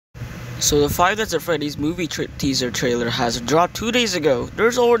So the Five Nights at Freddy's movie teaser trailer has dropped 2 days ago.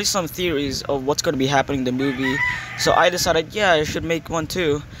 There's already some theories of what's going to be happening in the movie, so I decided, yeah, I should make one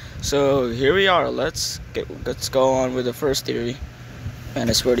too. So here we are. Let's go on with the first theory. And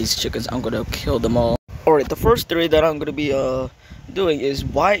I swear these chickens, I'm gonna kill them all. Alright, the first theory that I'm gonna be doing is,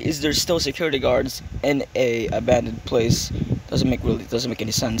 why is there still security guards in a abandoned place? Doesn't make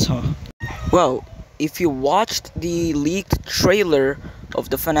any sense, huh? Well, if you watched the leaked trailer of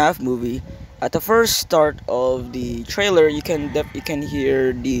the Fnaf movie, at the first start of the trailer, you can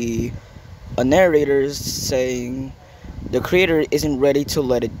hear the narrators saying the creator isn't ready to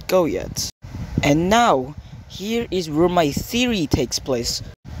let it go yet. And now, here is where my theory takes place.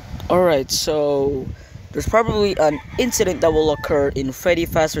 Alright, so there's probably an incident that will occur in Freddy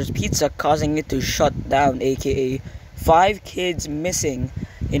Fazbear's Pizza, causing it to shut down, aka 5 kids missing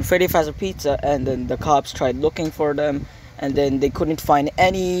in Freddy Fazbear Pizza, and then the cops tried looking for them, and then they couldn't find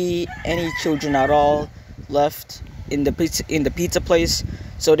any children at all left in the pizza place,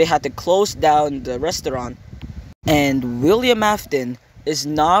 so they had to close down the restaurant. And William Afton is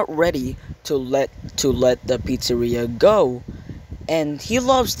not ready to let the pizzeria go, and he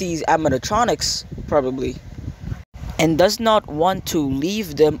loves these animatronics probably, and does not want to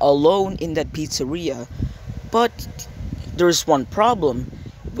leave them alone in that pizzeria. But there's one problem.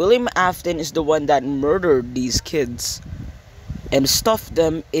 William Afton is the one that murdered these kids and stuffed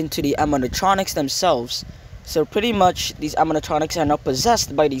them into the animatronics themselves. So pretty much these animatronics are now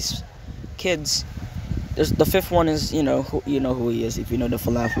possessed by these kids. There's the fifth one is, you know who he is if you know the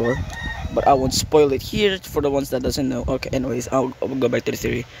Fnaf lore, but I won't spoil it here for the ones that doesn't know. Okay, anyways, I'll go back to the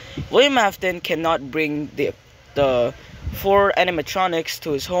theory. William Afton cannot bring the 4 animatronics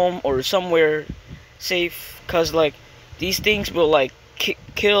to his home or somewhere safe, cause like these things will like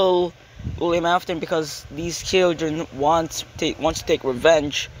kill William Afton, because these children wants to take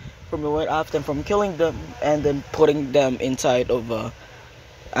revenge from William Afton from killing them and then putting them inside of a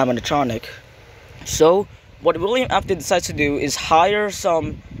animatronic. So what William Afton decides to do is hire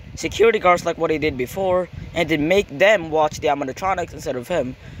some security guards like what he did before, and then make them watch the animatronics instead of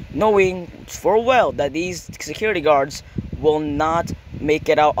him, knowing for well that these security guards will not make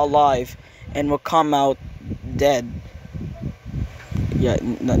it out alive and will come out dead. Yeah,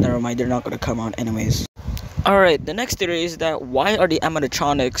 never mind, they're not gonna come out anyways. Alright, the next theory is that why are the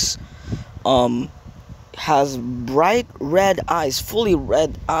animatronics has bright red eyes, fully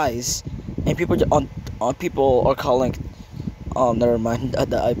red eyes, and people are calling, never mind,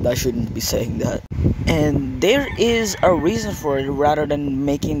 I shouldn't be saying that. And there is a reason for it, rather than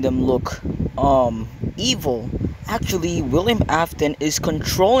making them look evil. Actually, William Afton is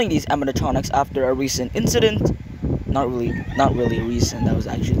controlling these animatronics after a recent incident. Not really recent, that was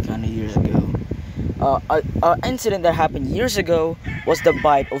actually kind of years ago. An incident that happened years ago was the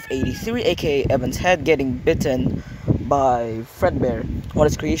bite of 83, aka Evan's head, getting bitten by fredbear, one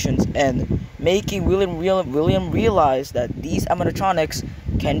of his creations, and making William realize that these animatronics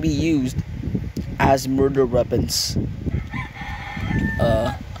can be used as murder weapons.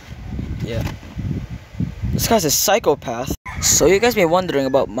 Yeah. This guy's a psychopath. So you guys may be wondering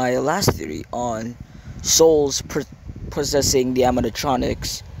about my last theory on souls possessing the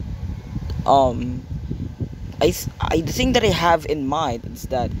animatronics. I think that I have in mind is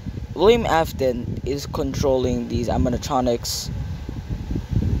that William Afton is controlling these animatronics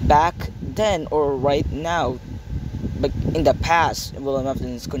back then or right now, but in the past William Afton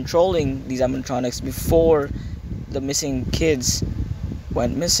is controlling these animatronics before the missing kids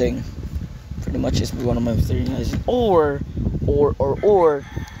went missing. Pretty much is one of my theories. Or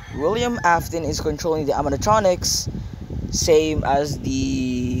William Afton is controlling the animatronics same as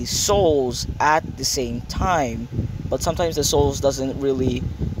the souls at the same time, but sometimes the souls doesn't really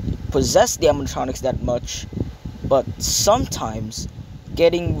possess the animatronics that much, but sometimes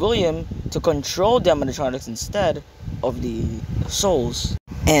getting William to control the animatronics instead of the souls.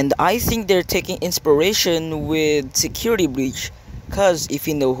 And I think they're taking inspiration with Security Breach, because if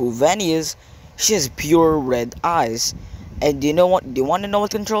you know who Vanny is, she has pure red eyes. And do you want to know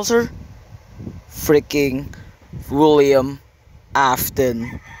what controls her? Freaking William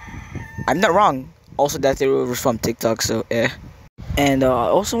Afton. I'm not wrong. Also, that theory was from TikTok, so eh. And I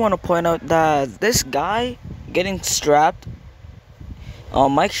also want to point out that this guy getting strapped,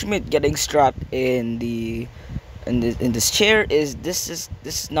 Mike Schmidt getting strapped in this chair is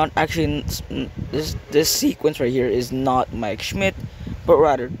not actually this sequence right here is not Mike Schmidt, but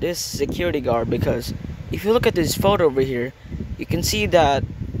rather this security guard, because if you look at this photo over here, you can see that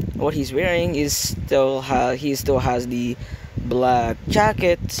what he's wearing is he still has the black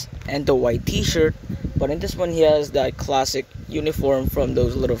jacket and the white t-shirt But in this one, he has that classic uniform from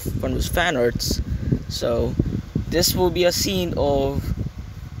those fan arts. So this will be a scene of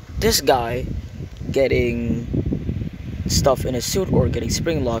this guy getting stuff in his suit or getting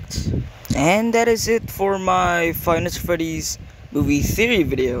spring locked. And that is it for my Five Nights at Freddy's movie theory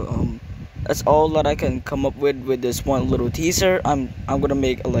video. That's all that I can come up with this one little teaser. I'm gonna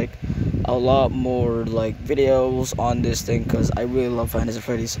make like a lot more like videos on this thing because I really love Five Nights at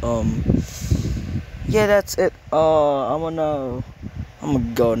Freddy's. Yeah, that's it. I'm gonna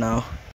go now.